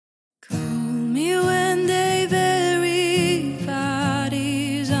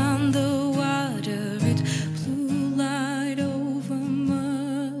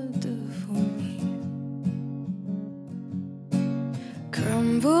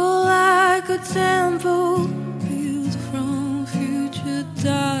like a temple built from future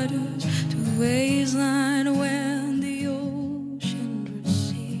daughters to wasteland when the ocean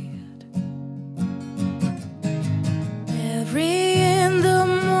receded. Every in the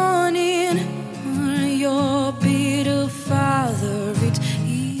morning on your bitter father, it's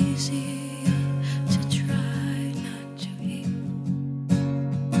easy to try not to eat.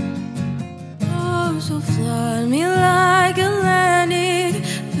 Oh, so flood me like Atlantic,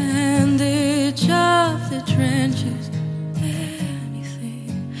 bandage of the trenches,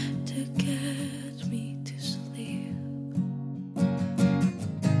 anything to get me to sleep.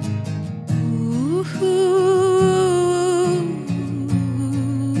 Ooh,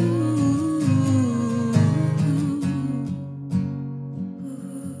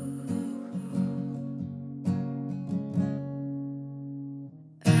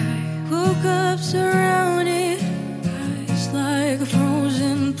 I woke up surrounded, eyes like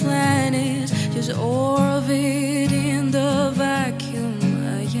frozen planets, just orbit in the vacuum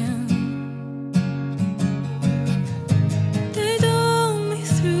I am. They told me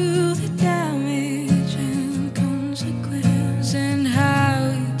through the damage and consequence and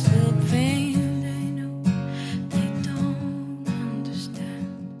how it's a pain they know they don't understand.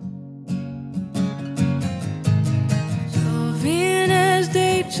 Sobbing as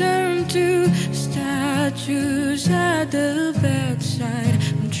they turn to statues at the backside,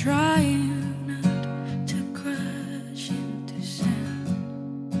 I'm trying not to crash into sand.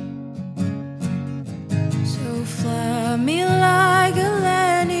 So fly me like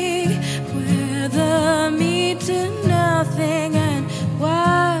Atlantic, weather me to nothing, and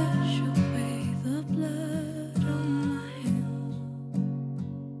wash away the blood on my hands.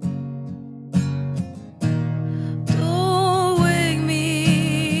 Don't wake me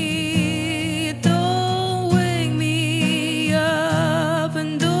up,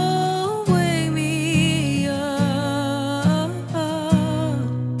 and don't wake me up.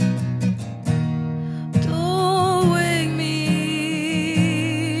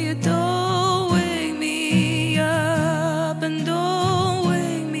 Don't wake me up, and don't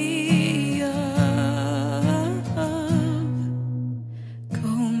wake me up.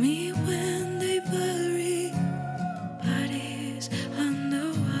 Call me when they bury bodies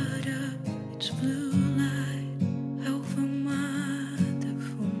underwater. It's blue light over mother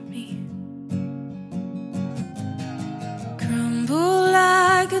for me. Crumble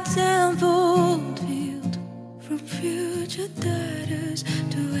like a temple built from future daughters